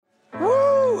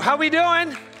How we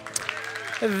doing?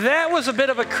 That was a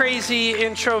bit of a crazy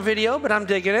intro video, but I'm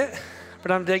digging it.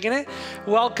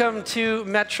 Welcome to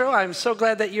Metro. I'm so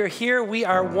glad that you're here. We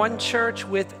are one church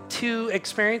with two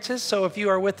experiences. So if you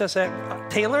are with us at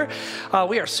Taylor,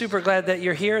 we are super glad that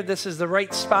you're here. This is the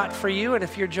right spot for you. And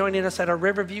if you're joining us at our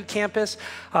Riverview campus,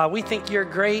 we think you're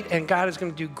great and God is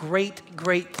going to do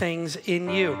great things in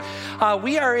you.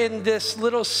 We are in this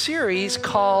little series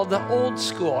called Old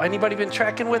School. Anybody been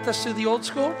tracking with us through the Old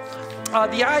School?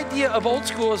 The idea of Old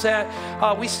School is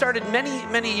that we started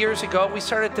many years ago. We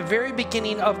started at the very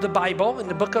beginning of the Bible in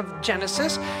the book of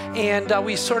Genesis, and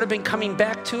we've sort of been coming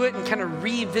back to it and kind of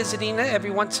revisiting it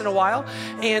every once in a while.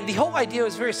 And the whole idea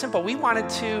was very simple. We wanted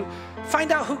to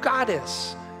find out who God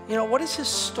is. You know, what is his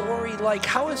story like?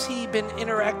 How has he been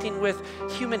interacting with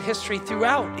human history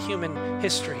throughout human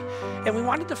history? And we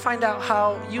wanted to find out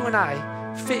how you and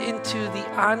I fit into the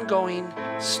ongoing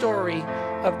story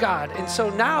of God. And so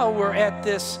now we're at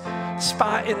this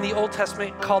spot in the Old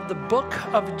Testament called the book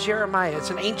of Jeremiah. It's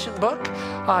an ancient book.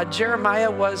 Jeremiah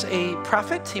was a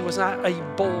prophet. He was not a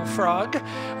bullfrog,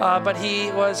 but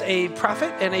he was a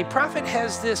prophet. And a prophet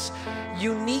has this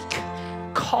unique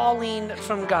calling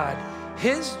from God.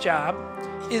 His job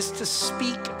is to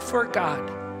speak for God.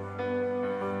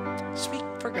 Speak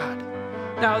for God.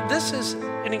 Now, this is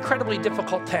an incredibly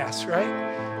difficult task, right?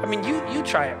 I mean, you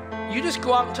try it. You just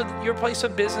go out into your place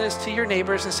of business to your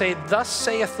neighbors and say, "Thus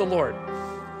saith the Lord."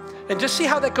 And just see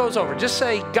how that goes over. Just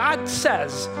say, "God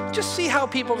says." Just see how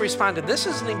people responded. This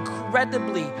is an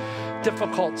incredibly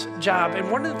difficult job.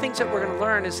 And one of the things that we're going to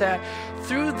learn is that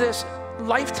through this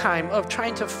lifetime of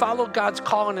trying to follow God's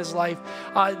call in his life,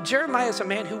 Jeremiah is a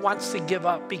man who wants to give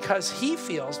up because he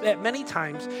feels at many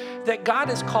times that God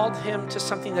has called him to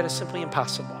something that is simply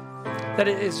impossible, that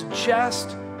it is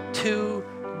just too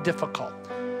difficult.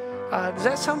 Does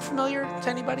that sound familiar to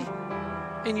anybody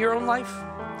in your own life?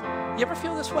 You ever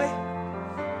feel this way?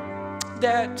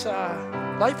 That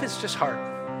life is just hard.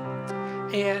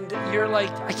 And you're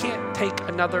like, I can't take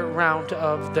another round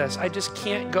of this. I just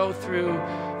can't go through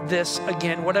this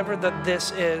again, whatever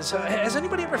this is. Has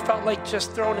anybody ever felt like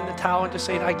just throwing in the towel and just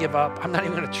saying, I give up. I'm not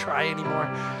even going to try anymore.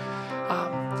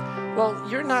 Well,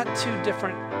 you're not too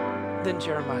different than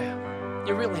Jeremiah.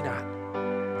 You're really not.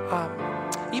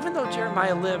 Even though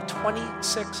Jeremiah lived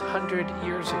 2,600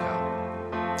 years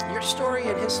ago, your story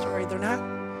and his story, they're not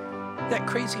that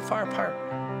crazy far apart.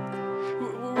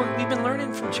 We've been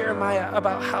learning from Jeremiah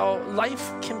about how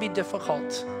life can be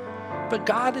difficult, but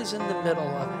God is in the middle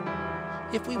of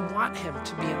it. If we want him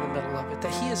to be in the middle of it,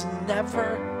 that he is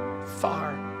never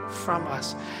far from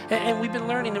us. And we've been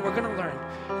learning, and we're going to learn,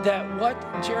 that what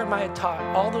Jeremiah taught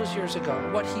all those years ago,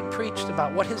 what he preached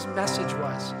about, what his message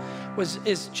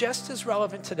is just as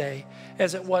relevant today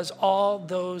as it was all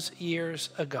those years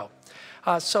ago.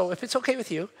 So if it's okay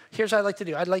with you, here's what I'd like to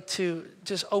do. I'd like to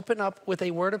just open up with a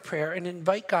word of prayer and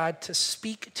invite God to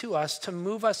speak to us, to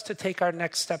move us to take our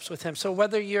next steps with him. So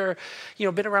whether you're,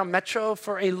 been around Metro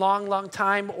for a long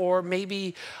time, or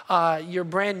maybe you're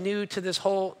brand new to this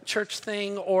whole church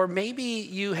thing, or maybe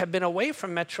you have been away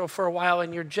from Metro for a while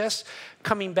and you're just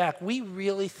coming back, we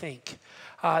really think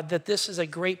that this is a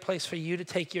great place for you to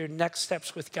take your next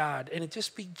steps with God. And it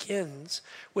just begins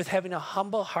with having a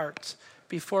humble heart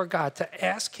before God to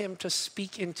ask him to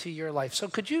speak into your life. So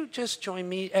could you just join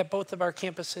me at both of our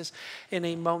campuses in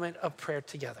a moment of prayer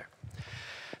together?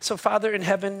 So Father in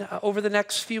heaven, over the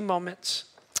next few moments,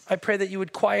 I pray that you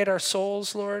would quiet our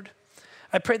souls, Lord.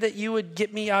 I pray that you would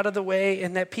get me out of the way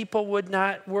and that people would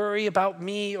not worry about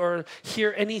me or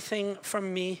hear anything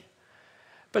from me,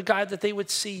 but God, that they would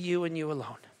see you and you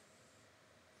alone.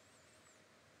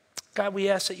 God, we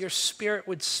ask that your Spirit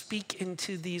would speak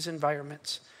into these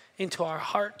environments, into our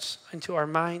hearts, into our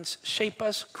minds, shape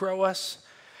us, grow us,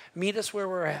 meet us where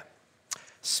we're at.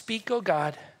 Speak, oh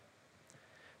God,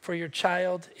 for your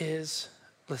child is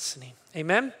listening.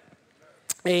 Amen?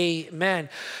 Amen.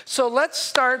 So let's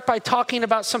start by talking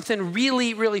about something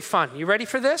really fun. You ready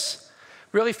for this?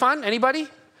 Really fun? Anybody?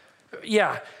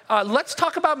 Yeah. Let's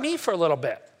talk about me for a little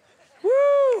bit.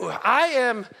 Woo! I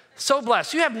am so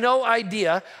blessed. You have no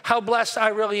idea how blessed I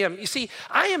really am. You see,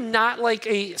 I am not like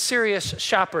a serious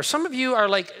shopper. Some of you are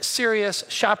like serious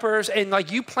shoppers and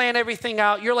like you plan everything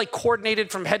out. You're like coordinated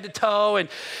from head to toe, and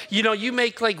you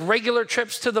make like regular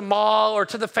trips to the mall or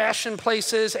to the fashion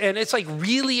places, and it's like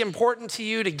really important to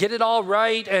you to get it all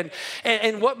right.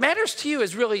 And what matters to you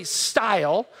is really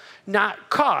style, not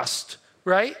cost,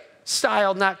 right?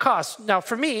 Style, not cost. Now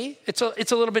for me, it's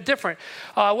a little bit different.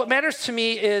 What matters to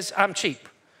me is I'm cheap.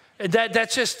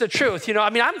 That's just the truth. You know, I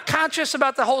mean, I'm conscious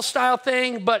about the whole style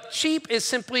thing, but cheap is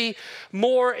simply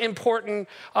more important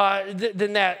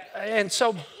than that. And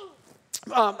so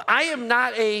I am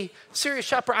not a serious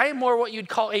shopper. I am more what you'd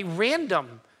call a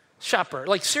random shopper.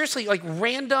 Like seriously, like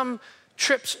random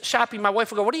trips shopping. My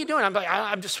wife will go, what are you doing? I'm like,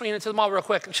 I'm just swinging into the mall real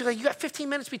quick. And she's like, you got 15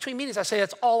 minutes between meetings. I say,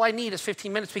 that's all I need is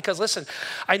 15 minutes because listen,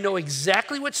 I know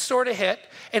exactly which store to hit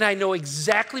and I know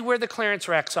exactly where the clearance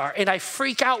racks are. And I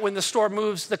freak out when the store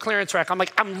moves the clearance rack. I'm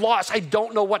like, I'm lost. I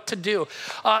don't know what to do.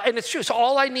 And it's true. So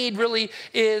all I need really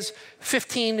is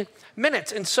 15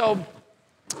 minutes. And so,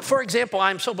 for example,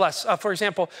 I'm so blessed. For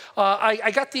example, I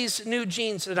got these new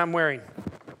jeans that I'm wearing.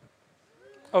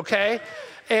 Okay?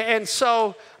 And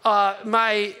so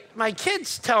my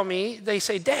kids tell me, they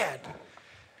say, Dad,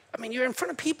 I mean, you're in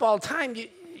front of people all the time.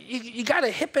 You got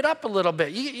to hip it up a little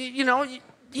bit. You know,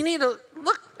 you need to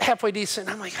look halfway decent.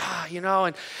 I'm like, you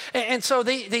know. And so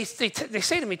they say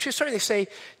to me, true story, they say,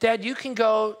 Dad, you can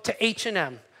go to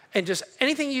H&M. And just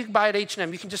anything you can buy at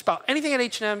H&M, you can just buy anything at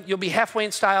H&M, you'll be halfway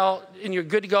in style and you're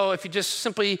good to go if you just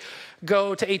simply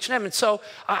go to H&M. And so,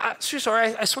 I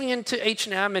swing into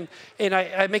H&M and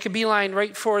I make a beeline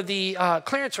right for the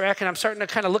clearance rack and I'm starting to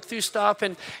kind of look through stuff.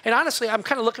 And honestly, I'm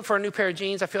kind of looking for a new pair of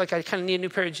jeans. I feel like I kind of need a new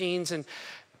pair of jeans. And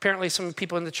apparently some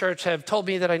people in the church have told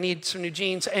me that I need some new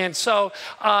jeans. And so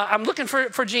I'm looking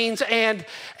for jeans. And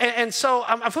so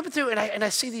I'm flipping through and I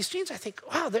see these jeans. I think,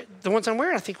 wow, the ones I'm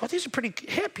wearing, I think, well, these are pretty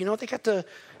hip. You know, they got the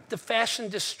fashion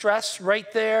distress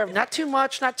right there. Not too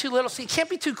much, not too little. So you can't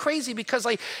be too crazy because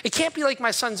like it can't be like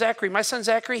my son Zachary. My son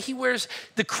Zachary, he wears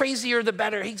the crazier the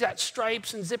better. He's got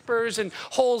stripes and zippers and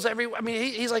holes everywhere. I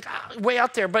mean, he's like way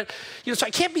out there. But you know, so I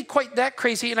can't be quite that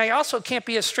crazy, and I also can't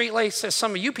be as straight laced as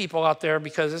some of you people out there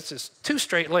because it's just too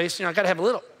straight laced. You know, I got to have a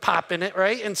little pop in it,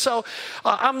 right? And so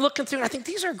I'm looking through, and I think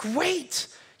these are great.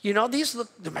 You know,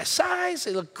 they're my size.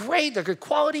 They look great. They're good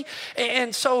quality.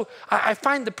 And so I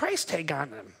find the price tag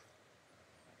on them.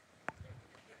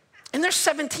 And they're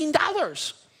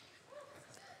 $17.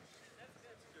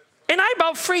 And I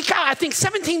about freak out. I think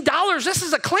 $17, this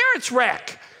is a clearance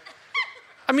rack.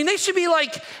 I mean, they should be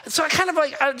like, so I kind of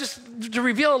like, just to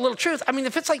reveal a little truth, I mean,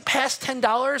 if it's like past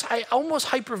 $10, I almost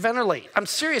hyperventilate. I'm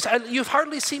serious. You've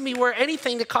hardly seen me wear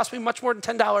anything that cost me much more than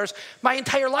 $10 my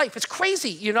entire life. It's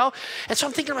crazy, you know? And so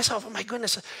I'm thinking to myself, oh my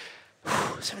goodness,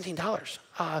 $17.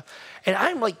 And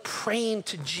I'm like praying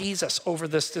to Jesus over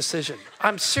this decision.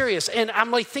 I'm serious. And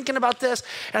I'm like thinking about this.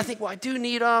 And I think, well, I do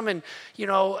need them. And, you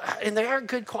know, and they are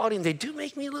good quality. And they do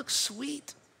make me look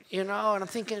sweet, you know. And I'm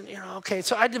thinking, you know, okay.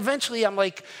 So I'm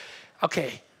like,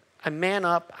 okay, I man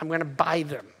up. I'm going to buy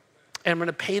them. And I'm going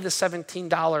to pay the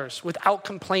 $17 without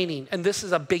complaining. And this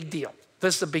is a big deal.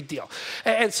 This is a big deal.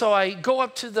 And so I go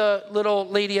up to the little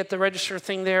lady at the register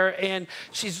thing there, and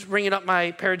she's ringing up my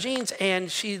pair of jeans,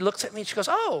 and she looks at me, and she goes,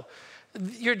 oh,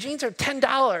 your jeans are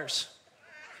 $10.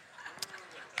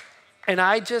 And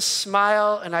I just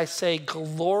smile, and I say,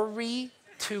 glory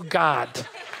to God.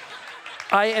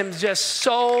 I am just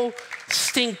so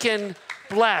stinking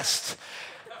blessed.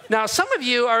 Now, some of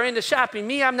you are into shopping.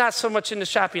 Me, I'm not so much into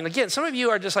shopping. Again, some of you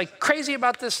are just like crazy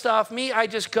about this stuff. Me, I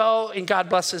just go and God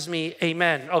blesses me.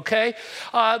 Amen. Okay?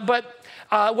 But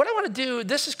what I want to do,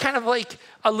 this is kind of like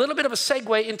a little bit of a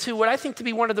segue into what I think to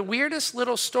be one of the weirdest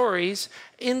little stories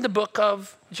in the book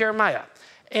of Jeremiah.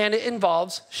 And it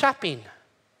involves shopping.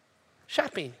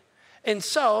 Shopping. And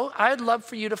so I'd love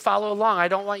for you to follow along. I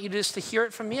don't want you just to hear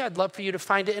it from me. I'd love for you to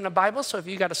find it in a Bible. So if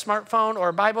you got a smartphone or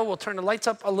a Bible, we'll turn the lights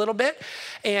up a little bit.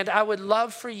 And I would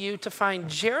love for you to find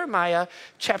Jeremiah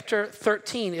chapter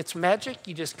 13. It's magic.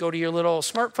 You just go to your little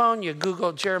smartphone, you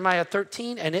Google Jeremiah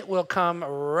 13, and it will come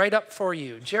right up for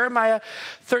you. Jeremiah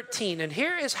 13. And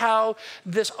here is how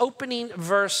this opening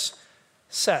verse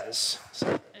says.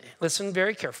 So listen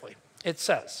very carefully. It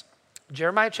says,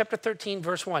 Jeremiah chapter 13,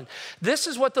 verse 1. This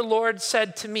is what the Lord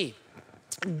said to me.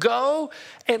 Go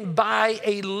and buy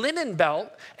a linen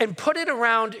belt and put it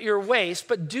around your waist,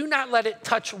 but do not let it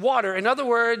touch water. In other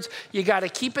words, you got to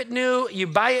keep it new. You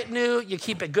buy it new. You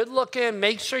keep it good looking.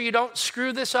 Make sure you don't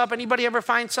screw this up. Anybody ever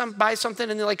buy something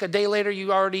and then like a day later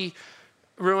you already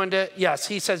ruined it? Yes,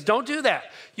 he says, don't do that.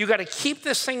 You got to keep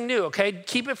this thing new, okay?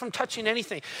 Keep it from touching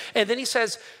anything. And then he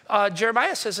says,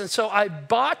 Jeremiah says, and so I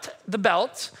bought the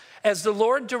belt as the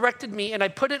Lord directed me, and I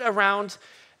put it around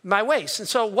my waist. And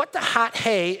so what the hot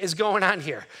hay is going on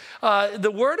here?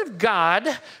 The word of God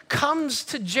comes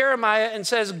to Jeremiah and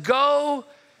says, go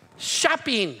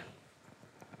shopping.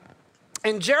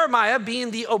 And Jeremiah, being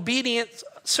the obedient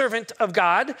servant of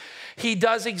God, he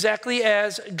does exactly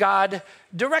as God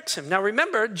directs him. Now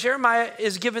remember, Jeremiah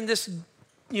is given this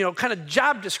kind of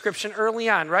job description early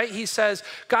on, right?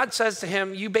 God says to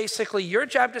him, your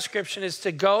job description is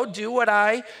to go do what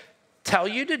I tell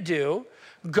you to do,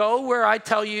 go where I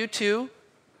tell you to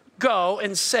go,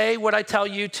 and say what I tell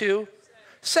you to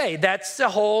say. That's the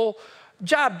whole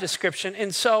job description.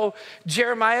 And so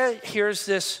Jeremiah hears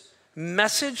this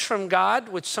message from God,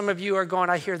 which some of you are going,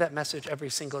 I hear that message every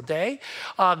single day.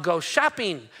 Go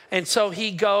shopping. And so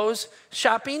he goes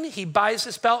shopping, he buys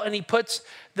this belt, and he puts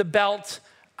the belt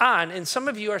on. And some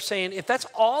of you are saying, if that's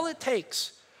all it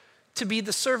takes to be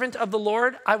the servant of the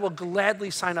Lord, I will gladly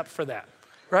sign up for that,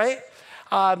 right?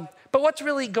 But what's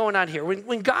really going on here?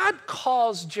 When God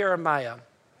calls Jeremiah,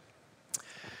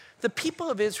 the people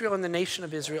of Israel and the nation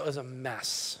of Israel is a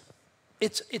mess.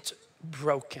 It's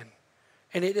broken.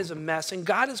 And it is a mess. And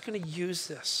God is going to use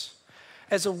this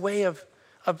as a way of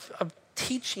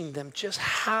teaching them just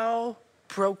how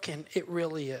broken it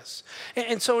really is.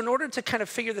 And so in order to kind of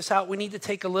figure this out, we need to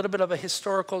take a little bit of a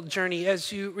historical journey.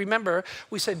 As you remember,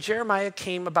 we said Jeremiah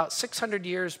came about 600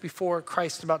 years before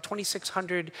Christ, about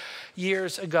 2,600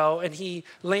 years ago, and he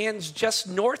lands just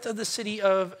north of the city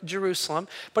of Jerusalem.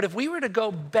 But if we were to go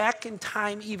back in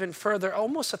time even further,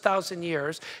 almost 1,000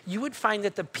 years, you would find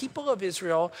that the people of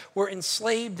Israel were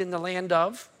enslaved in the land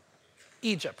of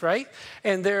Egypt, right?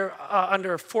 And they're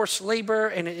under forced labor,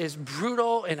 and it is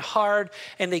brutal and hard,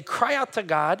 and they cry out to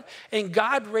God, and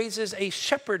God raises a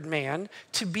shepherd man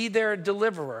to be their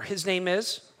deliverer. His name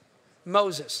is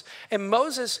Moses. And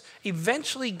Moses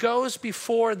eventually goes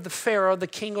before the Pharaoh, the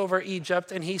king over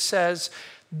Egypt, and he says,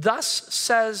 "Thus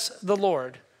says the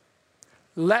Lord,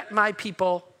 let my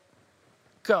people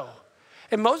go."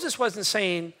 And Moses wasn't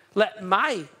saying, "Let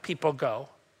my people go."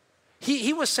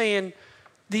 He was saying,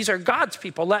 these are God's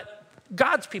people. Let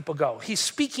God's people go. He's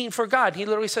speaking for God. He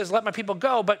literally says, let my people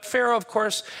go. But Pharaoh, of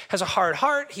course, has a hard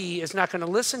heart. He is not going to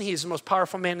listen. He's the most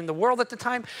powerful man in the world at the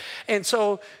time. And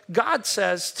so God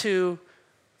says to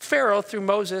Pharaoh through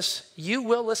Moses, you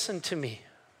will listen to me.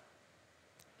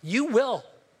 You will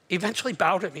eventually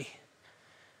bow to me.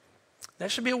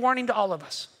 That should be a warning to all of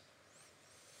us.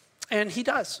 And he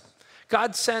does.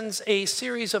 God sends a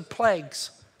series of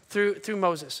plagues through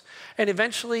Moses. And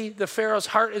eventually the Pharaoh's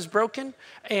heart is broken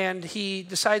and he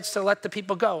decides to let the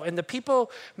people go. And the people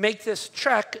make this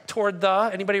trek toward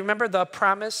anybody remember the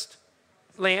promised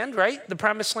land, right? The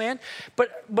promised land.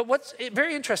 But what's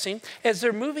very interesting, as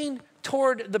they're moving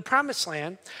toward the promised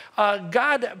land,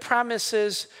 God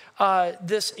promises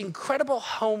this incredible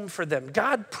home for them.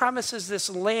 God promises this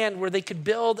land where they could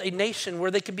build a nation,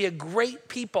 where they could be a great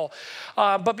people.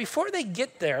 But before they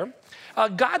get there,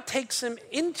 God takes them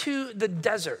into the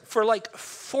desert for like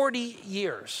 40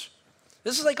 years.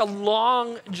 This is like a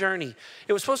long journey.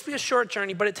 It was supposed to be a short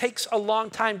journey, but it takes a long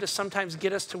time to sometimes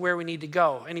get us to where we need to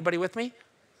go. Anybody with me?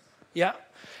 Yeah.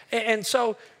 And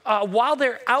so while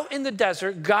they're out in the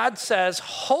desert, God says,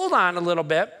 hold on a little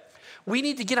bit. We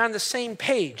need to get on the same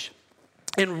page.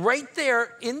 And right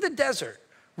there in the desert,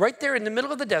 right there in the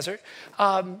middle of the desert,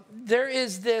 there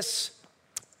is this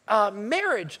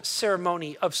marriage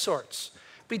ceremony of sorts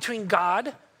between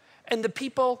God and the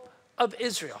people of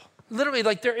Israel. Literally,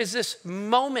 like there is this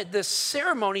moment, this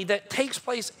ceremony that takes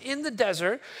place in the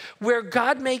desert where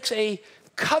God makes a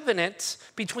covenant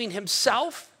between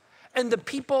himself and the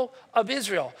people of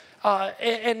Israel.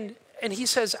 And he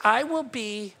says, I will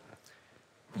be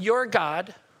your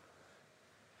God.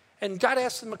 And God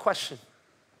asks them a question.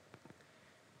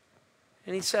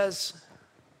 And he says,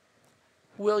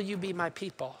 will you be my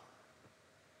people?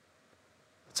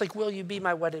 It's like, will you be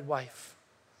my wedded wife?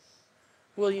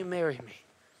 Will you marry me?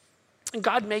 And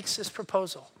God makes this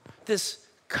proposal, this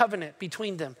covenant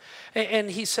between them. And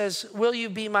he says, will you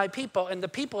be my people? And the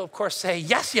people, of course, say,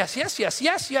 yes, yes, yes, yes,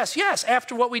 yes, yes, yes.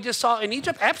 After what we just saw in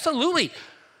Egypt, absolutely.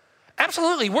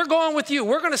 Absolutely, we're going with you.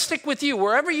 We're going to stick with you.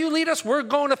 Wherever you lead us, we're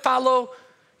going to follow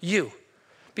you.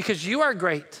 Because you are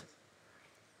great.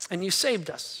 And you saved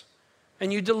us.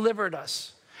 And you delivered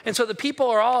us. And so the people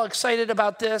are all excited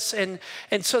about this. And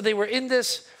so they were in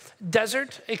this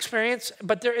desert experience,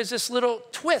 but there is this little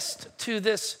twist to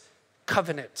this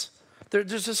covenant.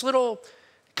 There's this little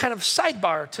kind of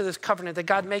sidebar to this covenant that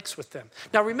God makes with them.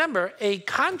 Now remember, a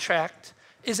contract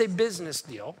is a business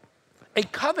deal. A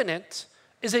covenant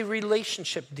is a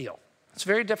relationship deal. It's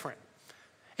very different.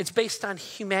 It's based on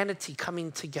humanity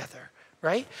coming together,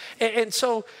 right? And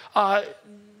so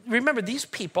remember, these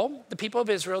people, the people of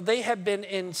Israel, they have been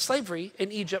in slavery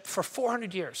in Egypt for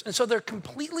 400 years. And so they're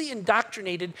completely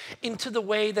indoctrinated into the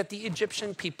way that the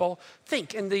Egyptian people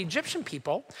think. And the Egyptian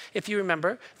people, if you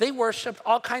remember, they worshiped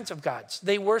all kinds of gods.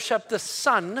 They worshiped the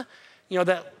sun, you know,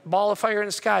 that ball of fire in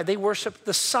the sky. They worshiped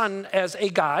the sun as a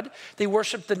god. They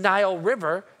worshiped the Nile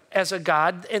River as a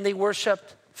god, and they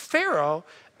worshiped Pharaoh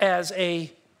as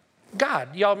a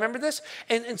God. Y'all remember this?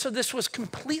 And so this was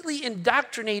completely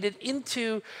indoctrinated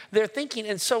into their thinking.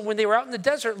 And so when they were out in the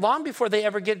desert, long before they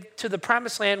ever get to the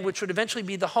promised land, which would eventually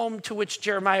be the home to which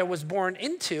Jeremiah was born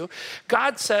into,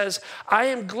 God says, I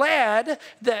am glad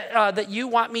that you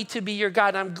want me to be your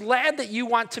God. I'm glad that you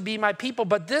want to be my people,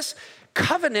 but this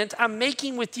covenant I'm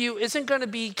making with you isn't going to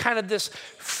be kind of this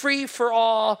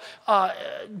free-for-all,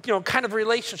 kind of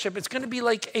relationship. It's going to be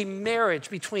like a marriage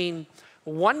between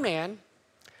one man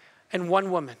and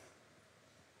one woman.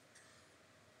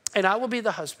 And I will be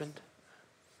the husband,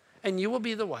 and you will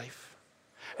be the wife,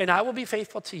 and I will be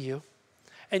faithful to you,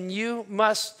 and you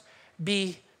must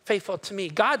be faithful to me.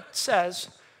 God says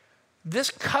this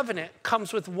covenant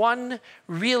comes with one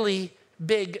really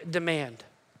big demand.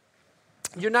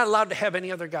 You're not allowed to have any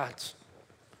other gods.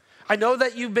 I know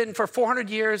that you've been for 400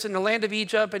 years in the land of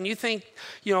Egypt and you think,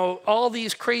 all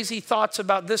these crazy thoughts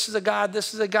about this is a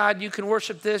God, you can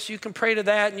worship this, you can pray to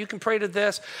that, and you can pray to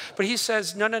this. But he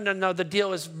says, no, the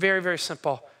deal is very, very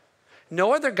simple.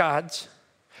 No other gods,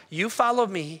 you follow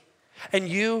me, and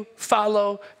you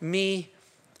follow me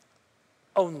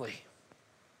only.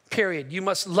 Period. You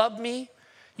must love me.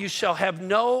 You shall have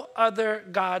no other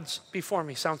gods before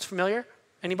me. Sounds familiar?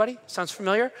 Anybody? Sounds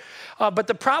familiar? But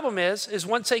the problem is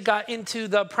once they got into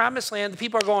the promised land, the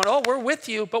people are going, oh, we're with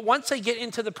you. But once they get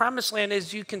into the promised land,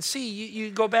 as you can see, you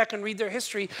go back and read their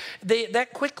history,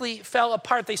 that quickly fell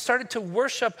apart. They started to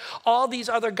worship all these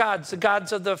other gods, the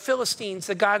gods of the Philistines,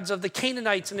 the gods of the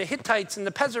Canaanites and the Hittites and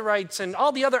the Pezerites and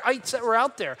all the other ites that were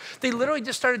out there. They literally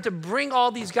just started to bring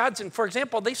all these gods in. For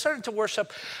example, they started to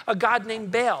worship a god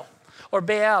named Baal. Or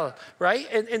Baal, right?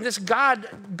 And this god,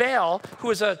 Baal, who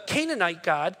was a Canaanite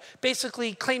god,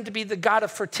 basically claimed to be the god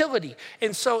of fertility.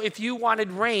 And so if you wanted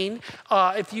rain,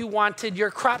 if you wanted your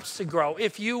crops to grow,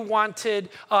 if you wanted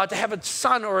to have a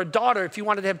son or a daughter, if you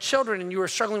wanted to have children and you were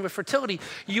struggling with fertility,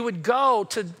 you would go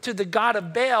to the god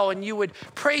of Baal and you would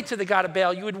pray to the god of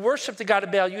Baal. You would worship the god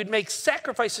of Baal. You would make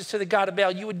sacrifices to the god of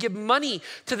Baal. You would give money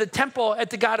to the temple at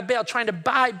the god of Baal, trying to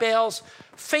buy Baal's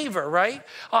favor, right?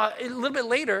 A little bit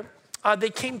later,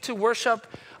 they came to worship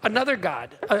another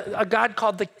god, a god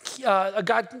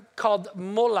called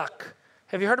Moloch.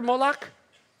 Have you heard of Moloch?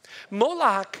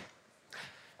 Moloch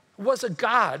was a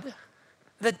god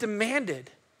that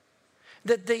demanded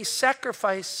that they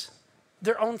sacrifice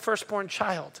their own firstborn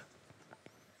child.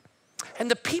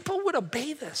 And the people would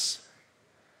obey this.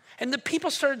 And the people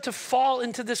started to fall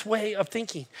into this way of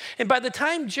thinking. And by the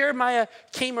time Jeremiah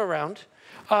came around,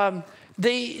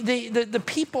 the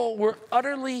people were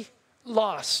utterly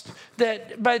lost.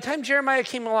 That by the time Jeremiah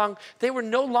came along, they were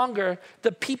no longer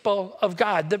the people of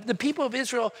God. The people of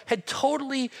Israel had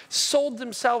totally sold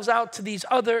themselves out to these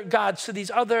other gods, to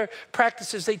these other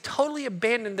practices. They totally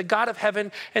abandoned the God of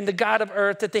heaven and the God of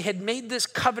earth, that they had made this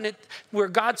covenant where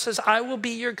God says, I will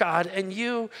be your God and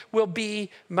you will be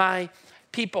my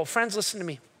people. Friends, listen to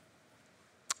me.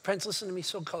 Friends, listen to me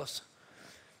so close.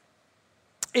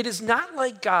 It is not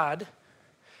like God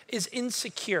is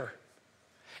insecure.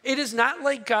 It is not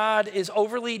like God is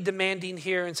overly demanding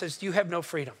here and says, you have no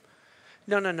freedom.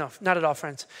 No, not at all,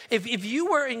 friends. If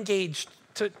you were engaged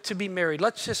to be married,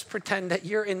 let's just pretend that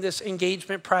you're in this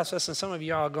engagement process, and some of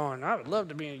you are going, I would love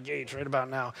to be engaged right about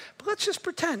now. But let's just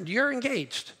pretend you're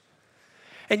engaged.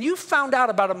 And you found out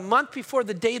about a month before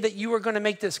the day that you were going to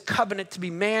make this covenant to be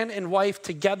man and wife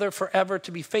together forever, to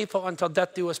be faithful until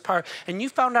death do us part. And you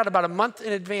found out about a month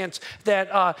in advance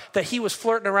that he was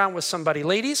flirting around with somebody.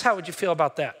 Ladies, how would you feel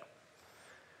about that?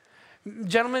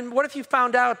 Gentlemen, what if you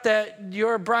found out that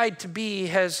your bride-to-be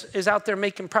is out there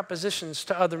making propositions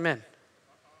to other men?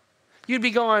 You'd be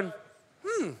going,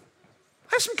 I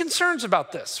have some concerns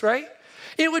about this, right?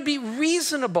 It would be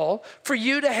reasonable for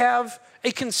you to have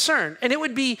a concern, and it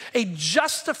would be a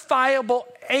justifiable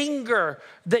anger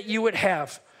that you would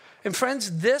have. And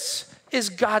friends, this is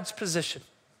God's position.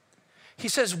 He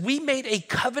says, we made a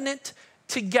covenant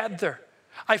together.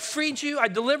 I freed you, I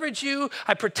delivered you,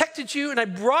 I protected you, and I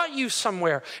brought you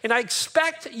somewhere. And I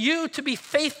expect you to be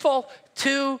faithful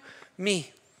to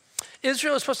me.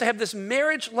 Israel is supposed to have this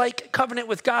marriage-like covenant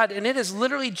with God, and it has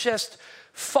literally just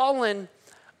fallen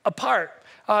apart.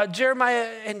 Jeremiah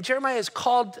is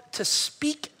called to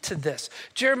speak to this.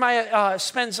 Jeremiah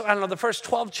spends, the first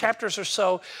 12 chapters or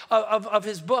so of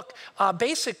his book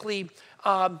basically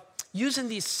using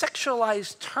these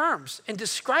sexualized terms and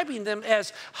describing them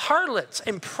as harlots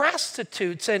and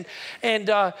prostitutes and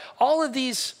all of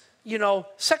these,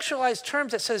 sexualized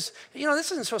terms that says,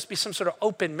 this isn't supposed to be some sort of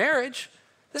open marriage.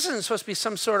 This isn't supposed to be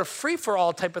some sort of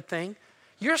free-for-all type of thing.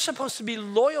 You're supposed to be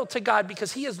loyal to God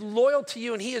because he is loyal to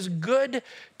you and he is good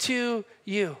to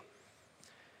you.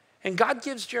 And God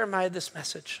gives Jeremiah this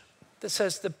message that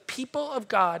says the people of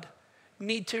God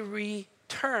need to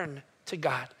return to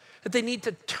God, that they need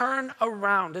to turn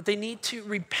around, that they need to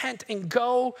repent and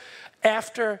go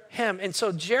after him. And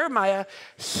so Jeremiah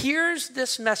hears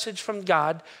this message from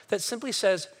God that simply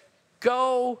says,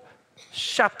 go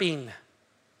shopping.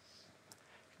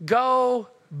 Go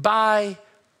buy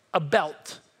a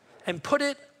belt and put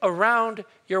it around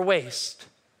your waist.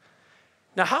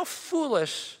 Now, how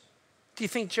foolish do you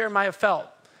think Jeremiah felt?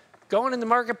 Going in the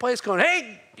marketplace going,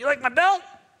 hey, you like my belt?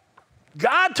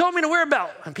 God told me to wear a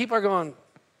belt. And people are going,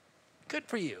 good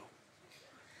for you.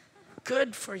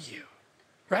 Good for you,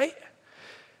 right?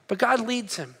 But God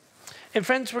leads him. And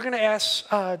friends, we're going to ask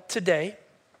today,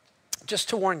 just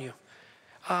to warn you,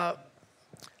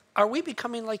 are we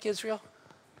becoming like Israel?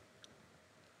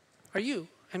 Are you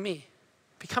and me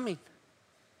becoming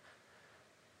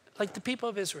like the people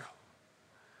of Israel,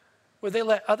 where they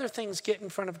let other things get in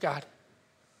front of God?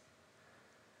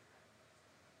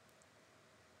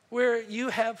 Where you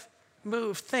have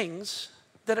moved things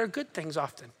that are good things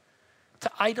often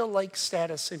to idol-like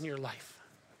status in your life.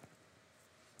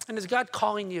 And is God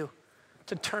calling you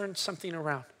to turn something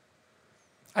around?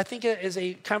 I think it is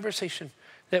a conversation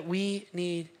that we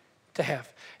need to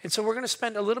have. And so we're going to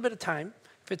spend a little bit of time,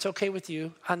 if it's okay with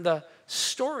you, on the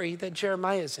story that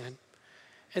Jeremiah is in.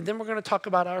 And then we're going to talk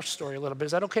about our story a little bit.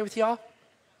 Is that okay with y'all?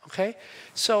 Okay?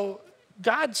 So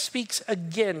God speaks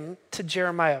again to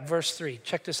Jeremiah, verse 3.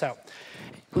 Check this out.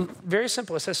 Very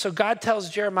simple. It says, so God tells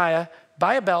Jeremiah,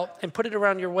 buy a belt and put it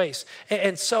around your waist.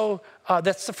 And so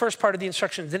that's the first part of the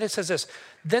instruction. Then it says this,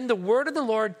 then the word of the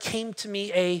Lord came to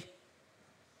me a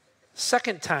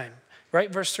second time. Right?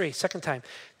 Verse 3, second time.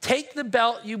 Take the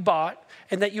belt you bought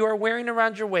and that you are wearing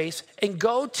around your waist and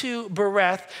go to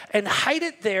Bereth and hide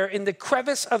it there in the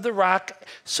crevice of the rock.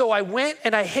 So I went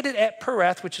and I hid it at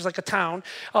Bereth, which is like a town,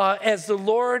 as the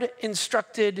Lord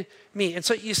instructed me. And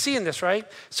so you see in this, right?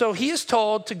 So he is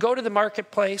told to go to the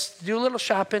marketplace, to do a little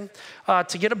shopping,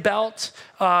 to get a belt.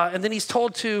 And then he's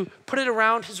told to put it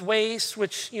around his waist,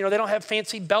 which, they don't have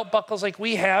fancy belt buckles like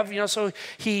we have, so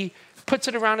he puts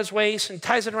it around his waist and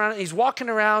ties it around it. He's walking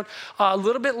around. A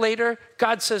little bit later,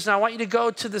 God says, now I want you to go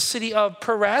to the city of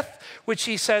Bereth, which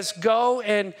he says, go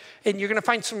and you're going to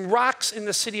find some rocks in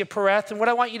the city of Bereth. And what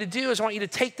I want you to do is I want you to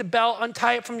take the belt,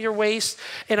 untie it from your waist,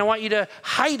 and I want you to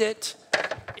hide it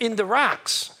in the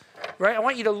rocks, right? I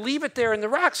want you to leave it there in the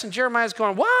rocks. And Jeremiah's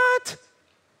going, what?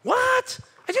 What?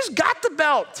 I just got the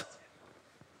belt.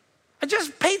 I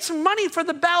just paid some money for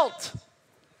the belt.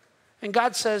 And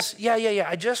God says, yeah.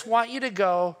 I just want you to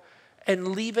go and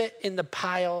leave it in the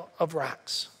pile of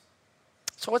rocks.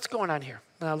 So what's going on here?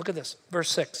 Now look at this,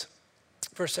 verse 6.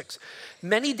 Verse 6.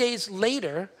 Many days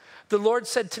later, the Lord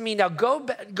said to me, now go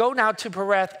now to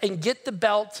Bereth and get the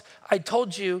belt I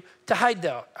told you to hide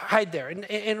there.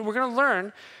 And we're going to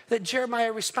learn that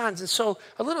Jeremiah responds. And so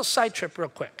a little side trip real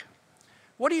quick.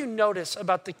 What do you notice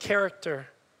about the character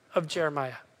of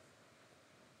Jeremiah?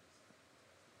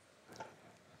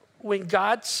 When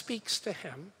God speaks to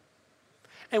him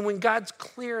and when God's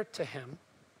clear to him,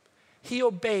 he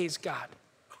obeys God.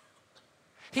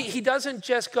 He doesn't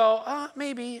just go,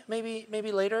 maybe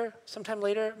later, sometime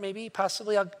later, maybe,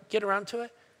 possibly I'll get around to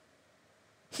it.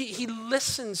 He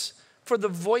listens for the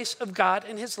voice of God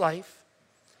in his life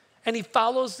and he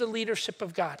follows the leadership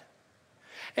of God.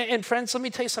 And friends, let me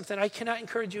tell you something. I cannot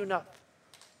encourage you enough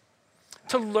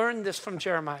to learn this from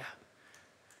Jeremiah.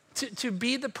 To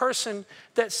be the person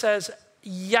that says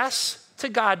yes to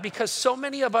God, because so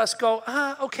many of us go,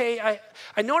 okay,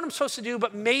 I know what I'm supposed to do,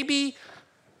 but maybe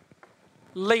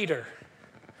later.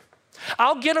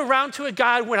 I'll get around to it,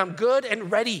 God, when I'm good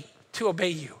and ready to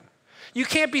obey you. You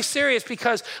can't be serious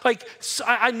because,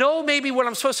 I know maybe what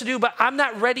I'm supposed to do, but I'm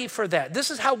not ready for that.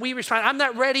 This is how we respond. I'm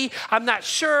not ready. I'm not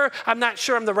sure I'm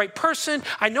the right person.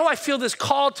 I know I feel this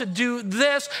call to do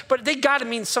this, but they got to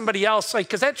mean somebody else,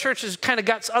 because that church has kind of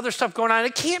got other stuff going on.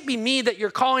 It can't be me that you're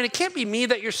calling. It can't be me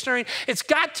that you're stirring. It's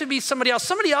got to be somebody else.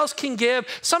 Somebody else can give.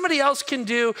 Somebody else can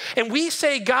do. And we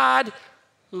say, God,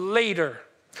 later.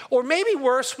 Or maybe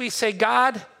worse, we say,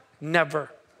 God,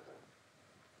 never.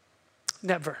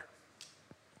 Never.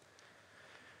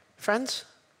 Friends,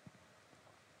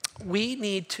 we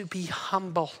need to be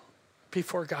humble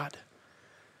before God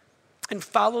and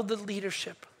follow the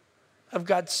leadership of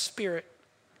God's Spirit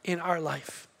in our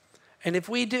life. And if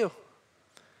we do,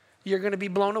 you're going to be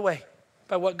blown away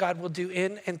by what God will do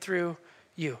in and through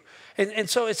you. And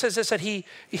so it says this, that he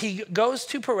goes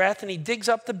to Pereth and he digs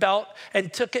up the belt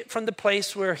and took it from the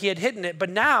place where he had hidden it. But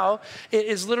now it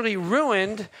is literally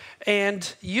ruined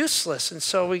and useless. And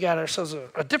so we got ourselves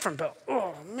a different belt.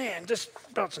 Oh man, this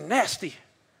belt's nasty.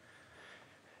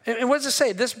 And what does it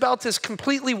say? This belt is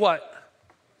completely what?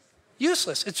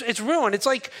 Useless. It's ruined. It's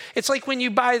like when you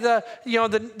buy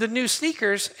the new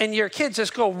sneakers and your kids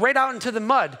just go right out into the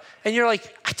mud and you're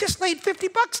like, I just laid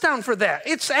 $50 down for that.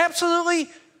 It's absolutely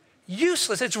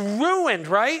useless. It's ruined,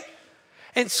 right?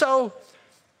 And so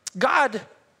God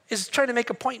is trying to make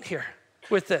a point here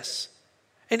with this.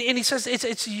 And he says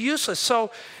it's useless.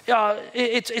 So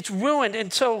it's ruined.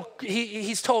 And so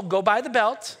he's told, go buy the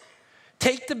belt.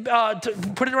 Take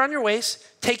put it around your waist,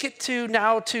 take it to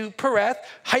Pereth,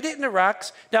 hide it in the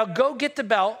rocks. Now go get the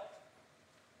belt.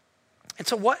 And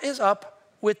so what is up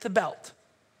with the belt?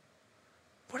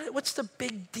 What's the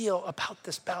big deal about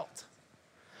this belt?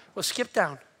 Well, skip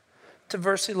down to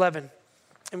verse 11,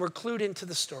 and we're clued into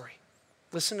the story.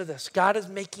 Listen to this. God is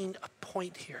making a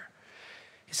point here.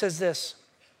 He says this,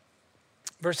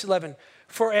 verse 11,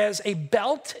 for as a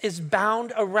belt is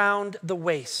bound around the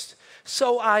waist,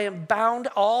 so I bound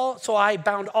all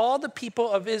the people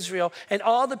of Israel and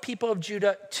all the people of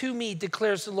Judah to me,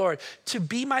 declares the Lord, to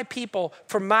be my people,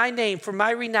 for my name, for my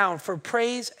renown, for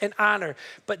praise and honor.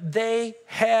 But they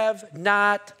have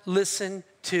not listened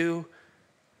to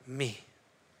me.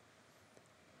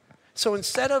 So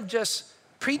instead of just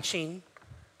preaching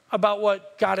about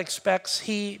what God expects,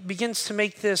 he begins to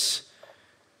make this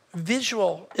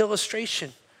visual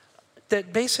illustration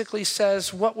that basically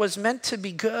says what was meant to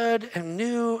be good and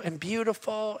new and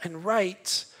beautiful and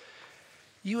right,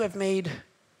 you have made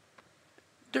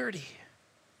dirty.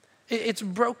 It's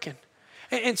broken.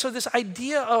 And so this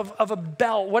idea of a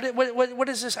belt, what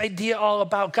is this idea all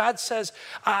about? God says,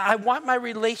 I want my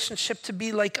relationship to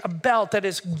be like a belt that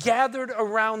is gathered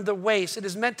around the waist. It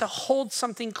is meant to hold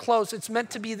something close. It's meant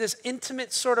to be this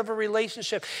intimate sort of a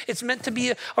relationship. It's meant to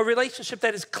be a relationship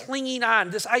that is clinging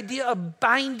on. This idea of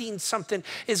binding something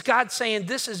is God saying,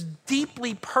 this is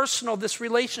deeply personal, this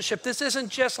relationship. This isn't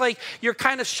just like you're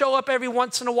kind of show up every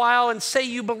once in a while and say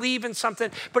you believe in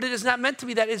something, but it is not meant to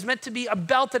be that. It is meant to be a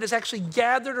belt that is actually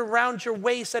gathered around your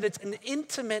waist, that it's an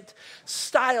intimate,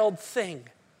 styled thing.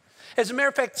 As a matter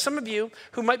of fact, some of you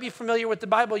who might be familiar with the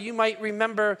Bible, you might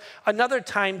remember another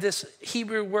time this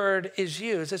Hebrew word is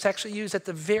used. It's actually used at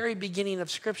the very beginning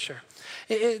of Scripture.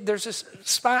 There's this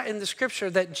spot in the Scripture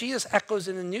that Jesus echoes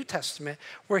in the New Testament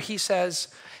where he says,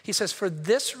 for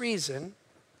this reason,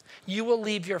 you will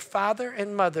leave your father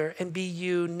and mother and be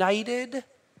united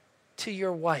to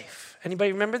your wife.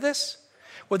 Anybody remember this?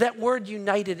 Well, that word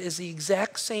united is the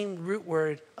exact same root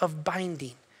word of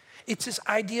binding. It's this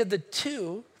idea of the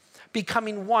two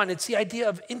becoming one. It's the idea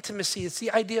of intimacy. It's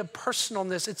the idea of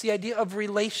personalness. It's the idea of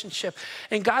relationship.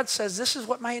 And God says, this is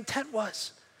what my intent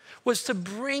was to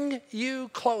bring you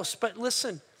close. But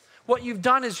listen, what you've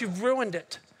done is you've ruined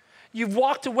it. You've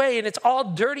walked away and it's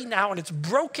all dirty now and it's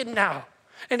broken now.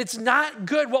 And it's not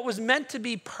good. What was meant to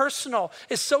be personal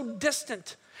is so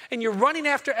distant. And you're running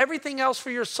after everything else for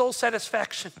your soul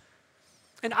satisfaction.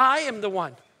 And I am the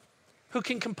one who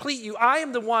can complete you. I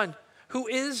am the one who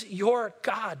is your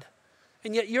God.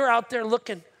 And yet you're out there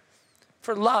looking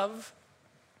for love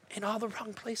in all the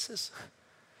wrong places.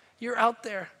 You're out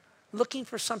there looking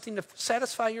for something to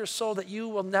satisfy your soul that you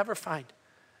will never find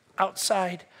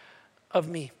outside of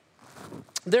me.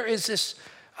 There is this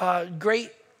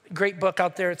great book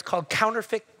out there. It's called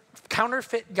Counterfeit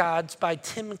Gods by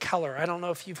Tim Keller. I don't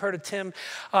know if you've heard of Tim,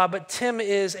 but Tim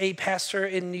is a pastor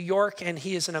in New York, and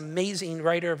he is an amazing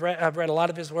writer. I've read a lot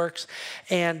of his works,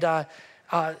 and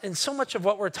so much of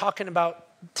what we're talking about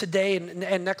today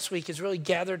and next week is really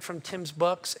gathered from Tim's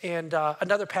books. And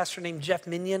another pastor named Jeff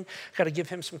Minion, got to give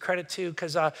him some credit too,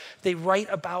 because they write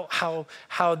about how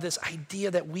this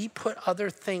idea that we put other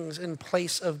things in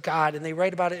place of God, and they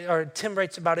write about it, or Tim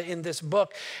writes about it in this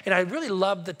book. And I really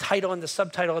love the title and the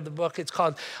subtitle of the book. It's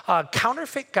called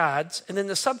Counterfeit Gods, and then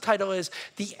the subtitle is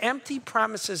The Empty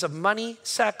Promises of Money,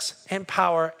 Sex, and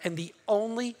Power, and the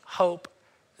Only Hope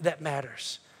That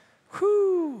Matters.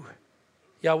 Whoo!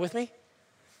 Y'all with me?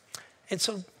 And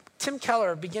so Tim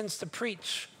Keller begins to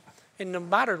preach in the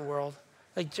modern world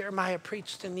like Jeremiah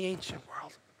preached in the ancient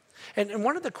world. And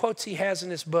one of the quotes he has in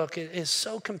this book is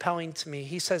so compelling to me.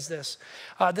 He says this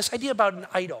idea about an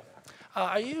idol.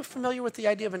 Are you familiar with the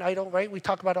idea of an idol, right? We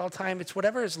talk about it all the time. It's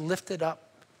whatever is lifted up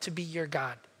to be your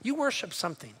God. You worship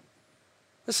something.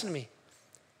 Listen to me.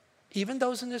 Even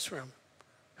those in this room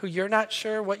who you're not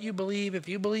sure what you believe, if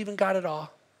you believe in God at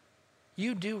all,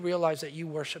 you do realize that you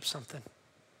worship something.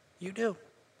 You do.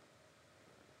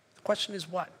 The question is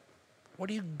what? What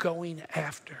are you going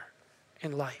after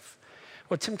in life?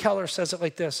 Well, Tim Keller says it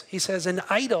like this. He says, an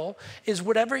idol is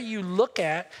whatever you look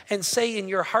at and say in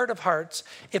your heart of hearts,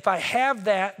 if I have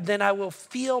that, then I will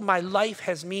feel my life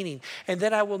has meaning. And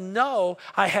then I will know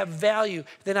I have value.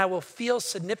 Then I will feel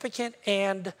significant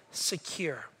and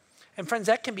secure. And friends,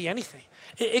 that can be anything.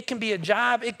 It can be a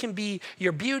job. It can be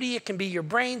your beauty. It can be your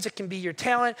brains. It can be your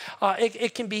talent.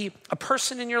 It can be a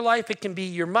person in your life. It can be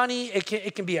your money.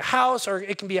 It can be a house, or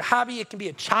it can be a hobby. It can be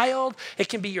a child. It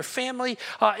can be your family.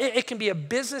 It can be a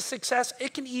business success.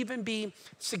 It can even be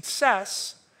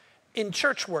success in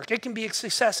church work. It can be a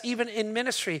success even in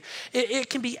ministry. It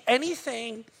can be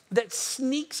anything that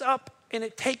sneaks up and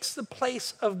it takes the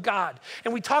place of God.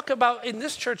 And we talk about in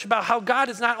this church about how God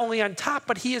is not only on top,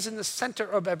 but he is in the center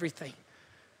of everything.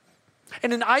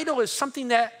 And an idol is something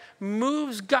that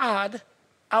moves God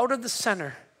out of the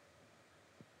center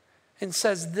and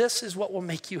says, this is what will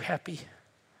make you happy.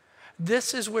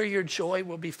 This is where your joy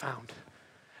will be found.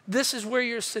 This is where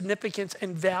your significance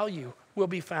and value will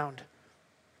be found.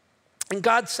 And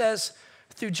God says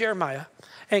through Jeremiah,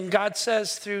 and God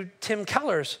says through Tim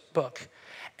Keller's book,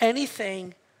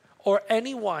 anything or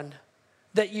anyone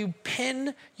that you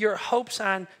pin your hopes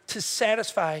on to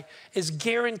satisfy is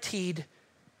guaranteed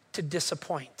to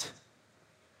disappoint.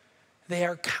 They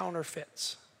are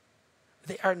counterfeits.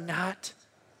 They are not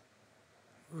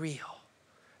real.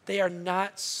 They are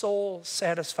not soul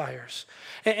satisfiers.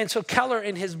 And so Keller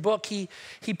in his book, he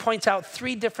points out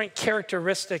 3 different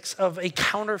characteristics of a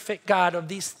counterfeit God, of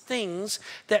these things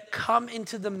that come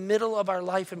into the middle of our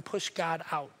life and push God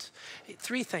out.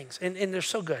 3 things, and they're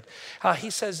so good. He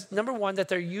says, number 1, that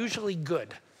they're usually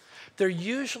good. They're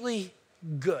usually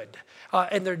good.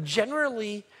 And they're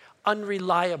generally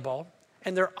unreliable,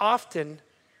 and they're often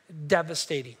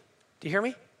devastating. Do you hear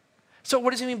me? So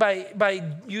what does he mean by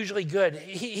usually good?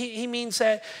 He means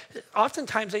that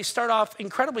oftentimes they start off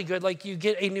incredibly good, like you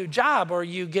get a new job, or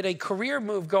you get a career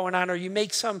move going on, or you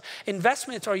make some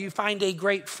investments, or you find a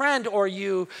great friend, or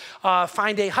you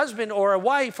find a husband or a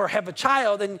wife, or have a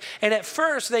child. And at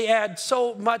first they add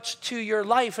so much to your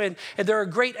life, and they're a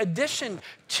great addition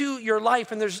to your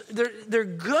life, and they're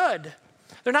good.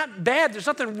 They're not bad. There's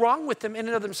nothing wrong with them in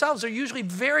and of themselves. They're usually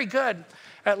very good,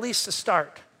 at least to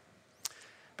start.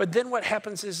 But then what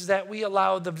happens is that we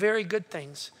allow the very good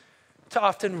things to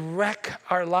often wreck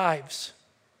our lives.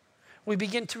 We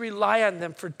begin to rely on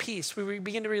them for peace. We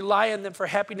begin to rely on them for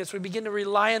happiness. We begin to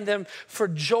rely on them for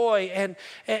joy.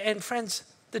 And friends,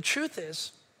 the truth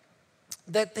is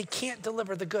that they can't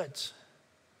deliver the goods.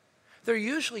 They're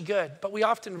usually good, but we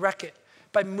often wreck it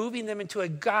by moving them into a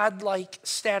godlike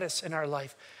status in our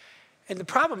life. And the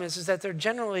problem is that they're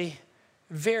generally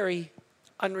very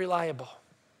unreliable.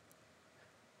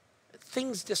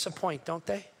 Things disappoint, don't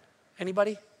they?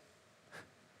 Anybody?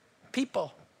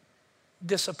 People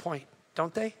disappoint,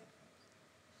 don't they?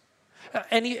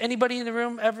 Anybody in the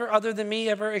room ever, other than me,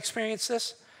 ever experienced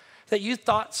this? That you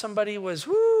thought somebody was,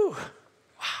 wow,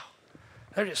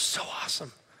 they're just so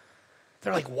awesome.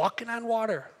 They're like walking on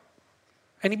water.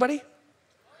 Anybody?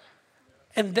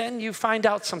 And then you find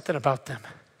out something about them.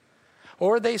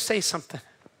 Or they say something.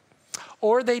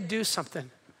 Or they do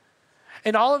something.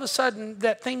 And all of a sudden,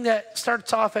 that thing that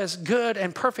starts off as good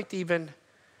and perfect even,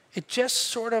 it just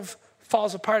sort of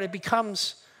falls apart. It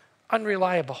becomes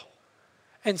unreliable.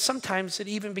 And sometimes it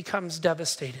even becomes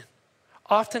devastating.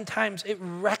 Oftentimes it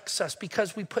wrecks us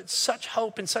because we put such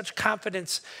hope and such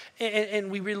confidence and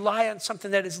we rely on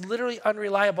something that is literally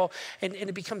unreliable, and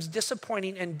it becomes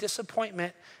disappointing, and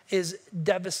disappointment is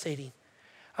devastating.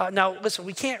 Now, listen,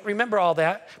 we can't remember all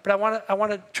that, but I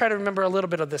want to try to remember a little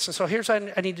bit of this. And so here's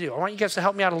what I need to do. I want you guys to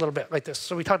help me out a little bit like this.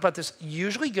 So we talked about this: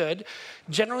 usually good,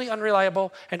 generally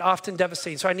unreliable, and often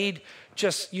devastating. So I need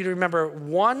just you to remember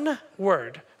one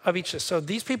word of each of this. So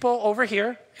these people over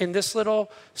here in this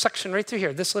little section right through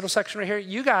here, this little section right here,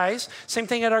 you guys, same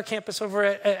thing at our campus over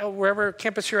at wherever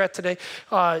campus you're at today,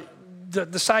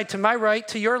 the side to my right,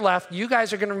 to your left, you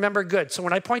guys are going to remember good. So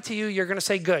when I point to you, you're going to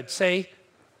say good. Say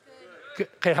good.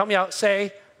 Okay, help me out.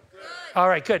 Say good. All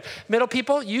right, good. Middle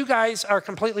people, you guys are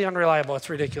completely unreliable. It's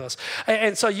ridiculous.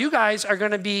 And so you guys are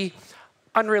going to be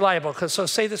unreliable. So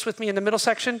say this with me in the middle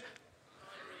section.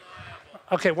 Unreliable.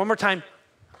 Okay, one more time.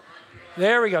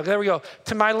 There we go, there we go.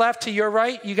 To my left, to your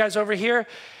right, you guys over here,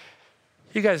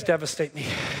 you guys devastate me.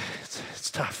 It's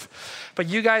tough. But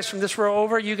you guys from this row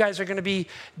over, you guys are going to be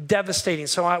devastating.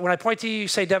 So when I point to you, you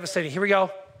say devastating. Here we go.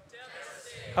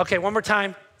 Devastating. Okay, one more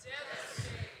time.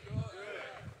 Devastating.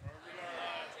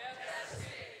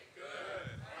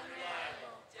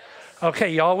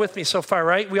 Okay, y'all with me so far,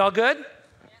 right? We all good?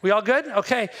 We all good?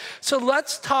 Okay. So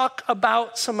let's talk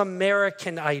about some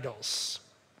American idols.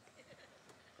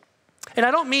 And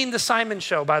I don't mean the Simon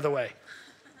Show, by the way.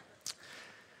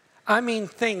 I mean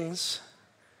things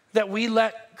that we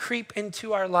let creep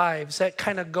into our lives that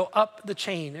kind of go up the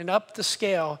chain and up the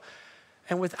scale,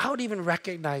 and without even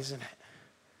recognizing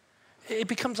it, it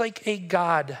becomes like a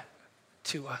god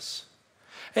to us.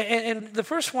 And the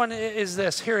first one is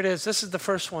this. Here it is. This is the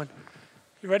first one.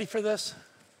 You ready for this?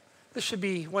 This should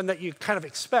be one that you kind of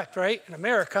expect, right? In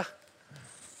America.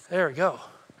 There we go.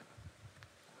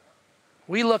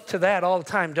 We look to that all the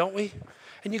time, don't we?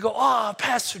 And you go, oh,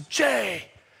 Pastor J,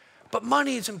 but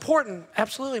money is important.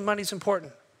 Absolutely, money's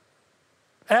important.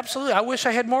 Absolutely. I wish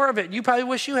I had more of it. You probably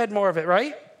wish you had more of it,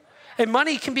 right? And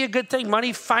money can be a good thing.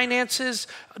 Money finances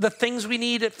the things we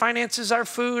need. It finances our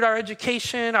food, our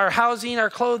education, our housing, our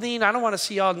clothing. I don't want to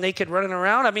see y'all naked running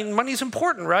around. I mean, money's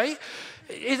important, right?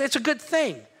 It's a good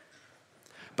thing.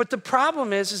 But the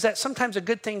problem is that sometimes a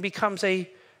good thing becomes a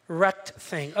wrecked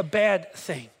thing, a bad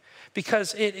thing,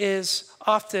 because it is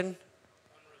often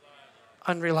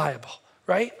unreliable.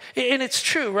 Right? And it's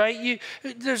true, right?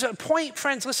 There's a point,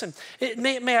 friends, listen,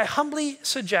 may I humbly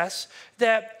suggest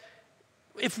that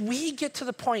if we get to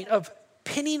the point of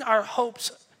pinning our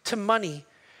hopes to money,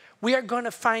 we are going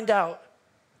to find out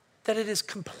that it is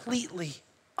completely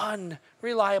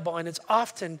unreliable, and it's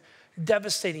often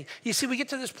devastating. You see, we get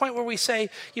to this point where we say,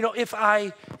 you know, if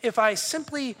I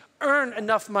simply earn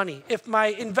enough money, if my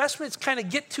investments kind of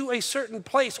get to a certain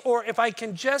place, or if I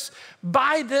can just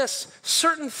buy this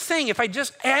certain thing, if I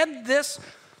just add this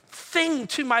thing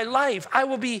to my life, I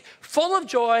will be full of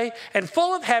joy and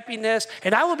full of happiness,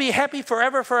 and I will be happy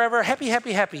forever, forever, happy,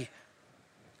 happy, happy.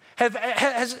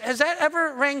 Has that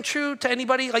ever rang true to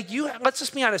anybody? Like let's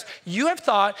just be honest. You have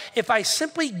thought, if I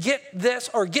simply get this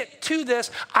or get to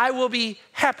this, I will be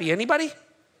happy. Anybody?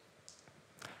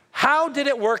 How did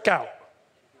it work out?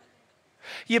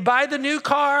 You buy the new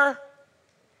car,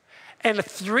 and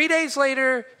 3 days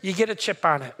later, you get a chip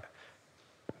on it.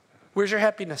 Where's your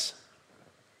happiness?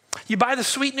 You buy the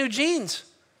sweet new jeans.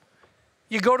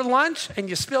 You go to lunch, and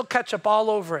you spill ketchup all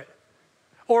over it.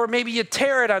 Or maybe you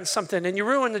tear it on something and you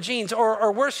ruin the jeans.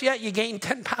 Or worse yet, you gain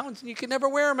 10 pounds and you can never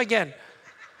wear them again.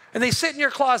 And they sit in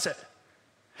your closet.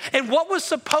 And what was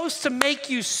supposed to make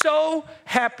you so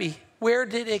happy, where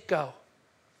did it go?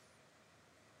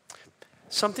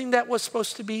 Something that was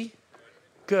supposed to be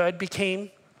good became,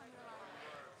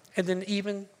 and then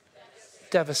even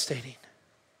devastating.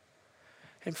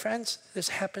 And friends, this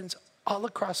happens all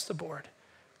across the board.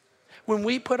 When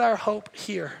we put our hope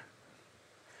here,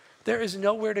 there is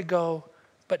nowhere to go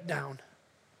but down.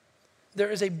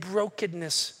 There is a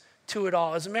brokenness to it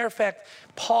all. As a matter of fact,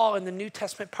 Paul in the New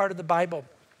Testament part of the Bible,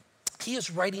 he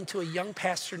is writing to a young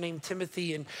pastor named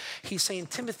Timothy, and he's saying,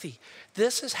 Timothy,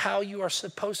 this is how you are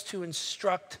supposed to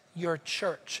instruct your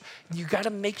church. You got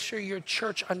to make sure your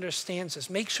church understands this.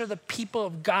 Make sure the people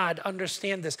of God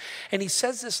understand this. And he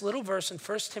says this little verse in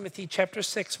 1 Timothy chapter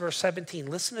 6, verse 17.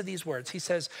 Listen to these words. He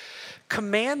says,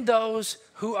 command those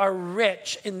who are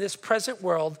rich in this present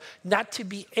world not to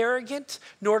be arrogant,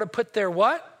 nor to put their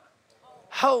what?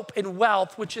 Hope in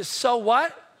wealth, which is so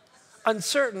what?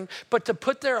 Uncertain, but to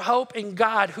put their hope in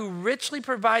God, who richly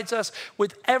provides us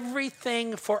with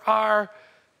everything for our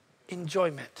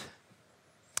enjoyment.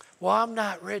 Well, I'm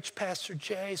not rich, Pastor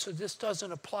Jay, so this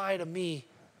doesn't apply to me.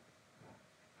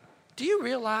 Do you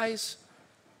realize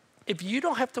if you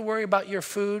don't have to worry about your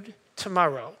food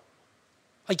tomorrow,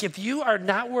 like if you are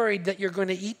not worried that you're going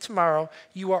to eat tomorrow,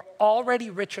 you are already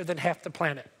richer than half the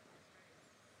planet.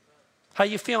 How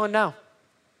you feeling now? A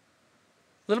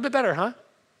little bit better, huh?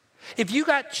 If you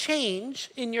got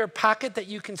change in your pocket that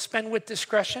you can spend with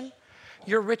discretion,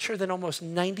 you're richer than almost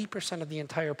 90% of the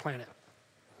entire planet.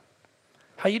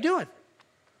 How you doing?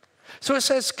 So it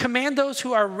says, command those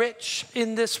who are rich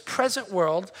in this present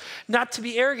world not to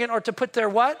be arrogant or to put their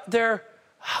what? Their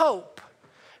hope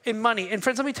in money. And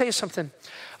friends, let me tell you something.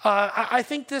 I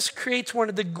think this creates one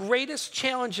of the greatest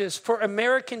challenges for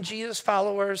American Jesus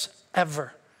followers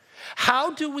ever. How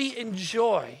do we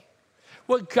enjoy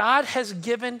what God has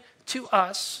given to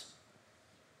us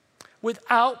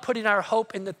without putting our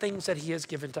hope in the things that he has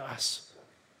given to us?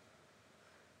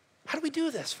 How do we do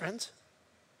this, friends?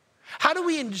 How do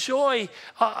we enjoy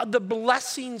the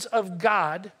blessings of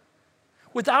God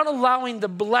without allowing the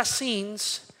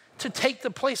blessings to take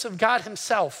the place of God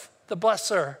himself, the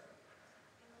blesser?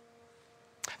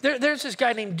 There's this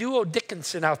guy named Duo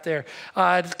Dickinson out there.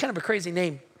 It's kind of a crazy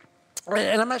name.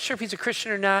 and I'm not sure if he's a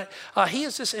Christian or not. He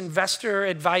is this investor,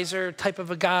 advisor type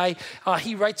of a guy.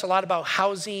 He writes a lot about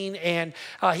housing, and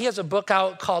he has a book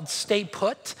out called Stay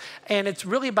Put, and it's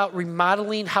really about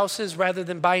remodeling houses rather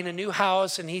than buying a new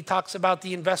house, and he talks about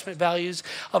the investment values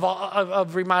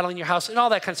of remodeling your house and all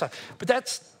that kind of stuff. But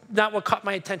that's not what caught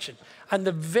my attention. On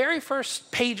the very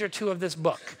first page or two of this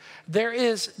book, there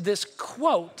is this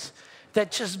quote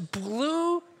that just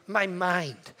blew my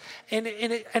mind. And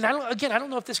I don't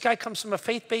know if this guy comes from a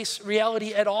faith-based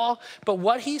reality at all, but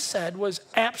what he said was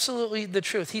absolutely the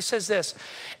truth. He says this: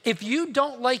 if you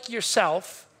don't like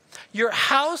yourself, your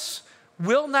house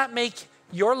will not make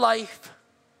your life,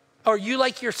 or you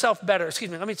like yourself better.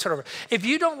 Excuse me, let me start over. If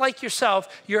you don't like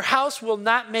yourself, your house will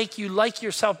not make you like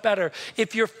yourself better.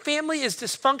 If your family is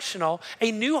dysfunctional,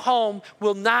 a new home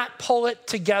will not pull it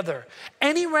together.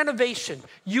 Any renovation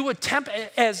you attempt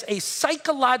as a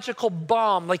psychological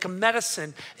balm, like a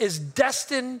medicine, is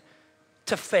destined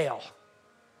to fail.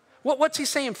 What's he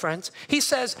saying, friends? He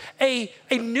says a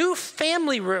new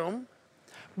family room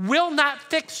will not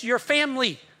fix your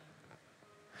family.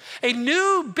 A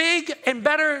new, big, and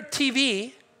better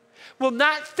TV will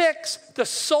not fix the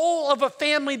soul of a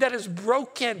family that is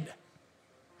broken.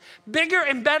 Bigger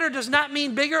and better does not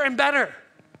mean bigger and better,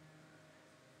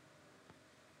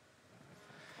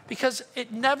 because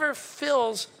it never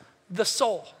fills the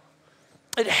soul.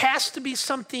 It has to be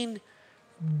something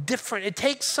different. It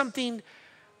takes something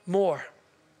more.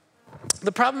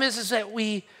 The problem is that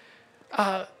we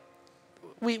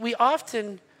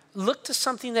often look to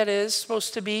something that is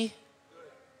supposed to be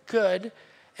good,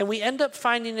 and we end up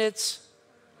finding it's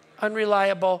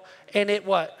unreliable, and it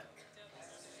what?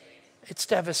 It's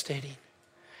devastating.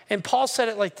 And Paul said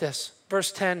it like this,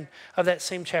 verse 10 of that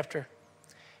same chapter.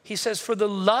 He says, for the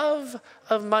love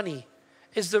of money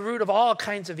is the root of all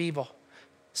kinds of evil.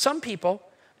 Some people,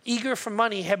 eager for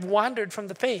money, have wandered from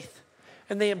the faith,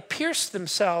 and they have pierced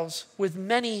themselves with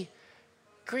many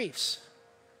griefs.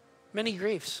 Many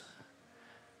griefs.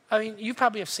 I mean, you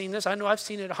probably have seen this. I know I've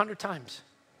seen it 100 times.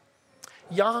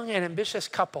 Young and ambitious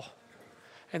couple,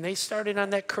 and they started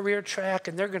on that career track,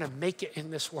 and they're going to make it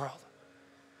in this world.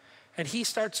 And he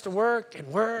starts to work and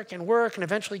work and work, and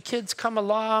eventually kids come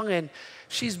along, and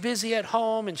she's busy at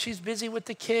home, and she's busy with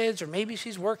the kids, or maybe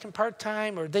she's working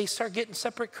part-time, or they start getting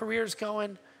separate careers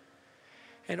going.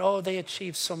 And oh, they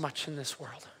achieve so much in this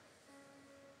world.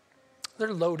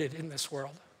 They're loaded in this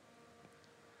world.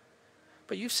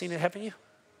 But you've seen it, haven't you?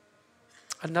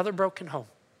 Another broken home.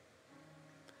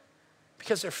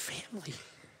 Because their family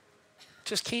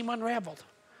just came unraveled.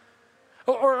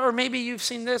 Or maybe you've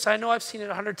seen this. I know I've seen it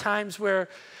 100 times where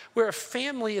a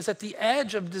family is at the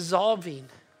edge of dissolving.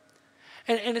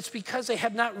 And it's because they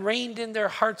have not reined in their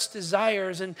heart's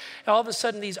desires. And all of a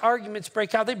sudden these arguments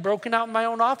break out. They've broken out in my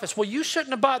own office. Well, you shouldn't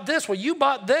have bought this. Well, you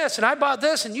bought this, and I bought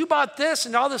this, and you bought this,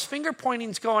 and all this finger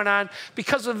pointing's going on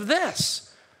because of this.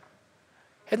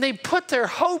 And they put their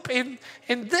hope in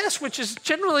this, which is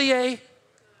generally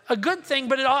a good thing,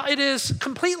 but it is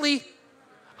completely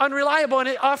unreliable, and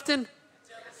it often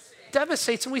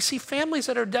devastates. And we see families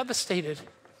that are devastated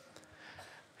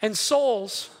and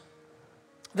souls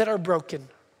that are broken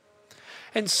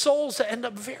and souls that end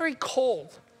up very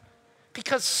cold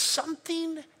because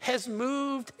something has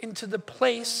moved into the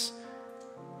place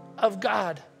of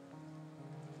God.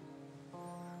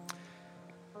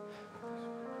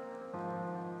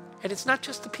 And it's not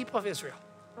just the people of Israel.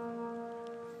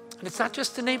 And it's not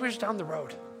just the neighbors down the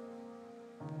road.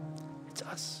 It's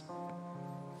us.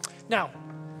 Now,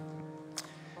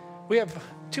 we have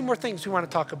 2 more things we want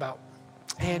to talk about.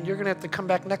 And you're going to have to come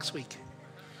back next week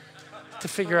to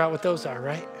figure out what those are,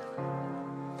 right?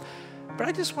 But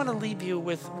I just want to leave you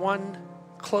with one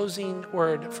closing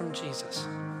word from Jesus.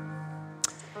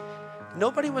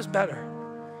 Nobody was better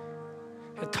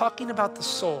at talking about the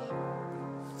soul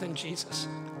than Jesus.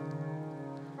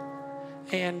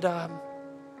 And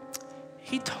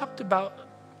he talked about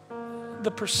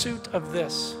the pursuit of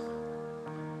this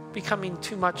becoming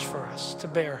too much for us to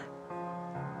bear.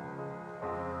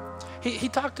 He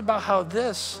talked about how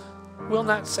this will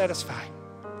not satisfy,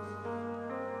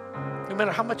 no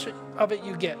matter how much of it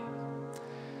you get.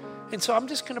 And so I'm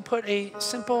just going to put a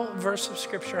simple verse of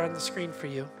scripture on the screen for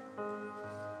you.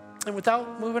 And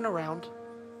without moving around,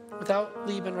 without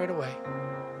leaving right away,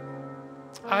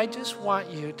 I just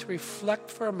want you to reflect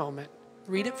for a moment,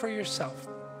 read it for yourself,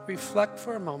 reflect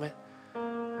for a moment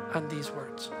on these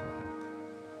words.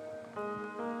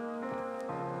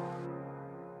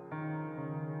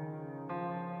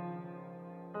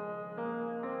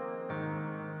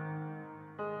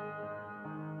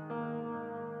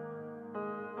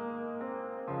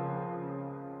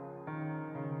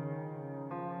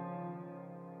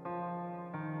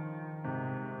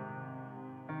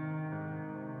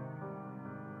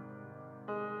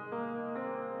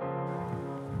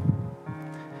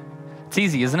 It's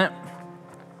easy, isn't it?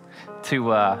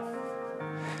 To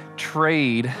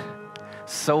trade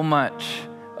so much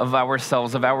of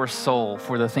ourselves, of our soul,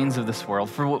 for the things of this world,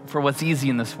 for what's easy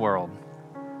in this world.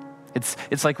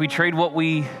 It's like we trade what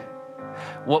we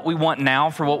want now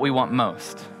for what we want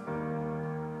most.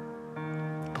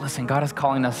 But listen, God is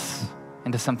calling us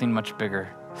into something much bigger,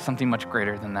 something much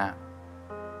greater than that.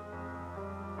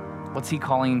 What's he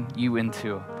calling you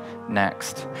into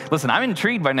next? Listen, I'm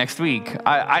intrigued by next week.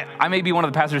 I may be one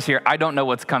of the pastors here. I don't know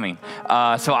what's coming.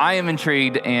 So I am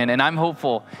intrigued, and I'm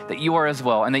hopeful that you are as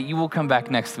well, and that you will come back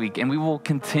next week, and we will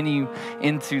continue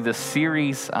into the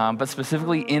series, but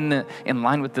specifically in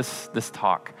line with this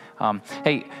talk.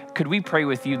 Hey, could we pray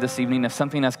with you this evening if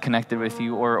something has connected with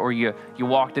you, or you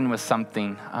walked in with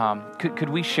something? Could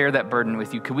we share that burden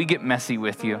with you? Could we get messy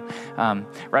with you?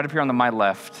 Right up here on my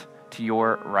left, to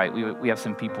your right, we have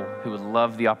some people who would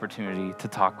love the opportunity to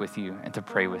talk with you and to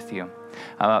pray with you.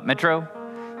 Metro,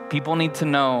 people need to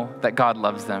know that God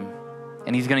loves them,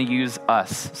 and he's going to use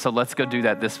us. So let's go do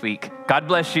that this week. God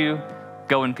bless you.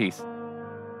 Go in peace.